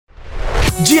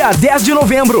Dia 10 de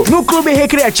novembro, no Clube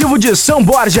Recreativo de São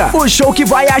Borja. O show que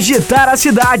vai agitar a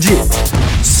cidade.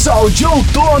 Sol de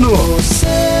Outono. Você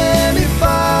me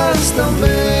faz tão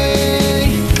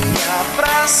bem,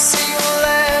 abraço e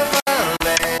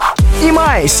e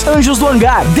mais, Anjos do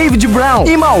Hangar, David Brown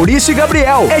e Maurício e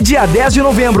Gabriel. É dia 10 de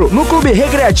novembro, no Clube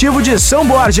Recreativo de São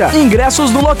Borja. Ingressos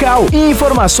no local e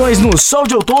informações no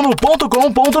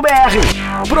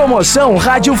soldeoutono.com.br. Promoção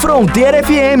Rádio Fronteira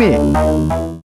FM.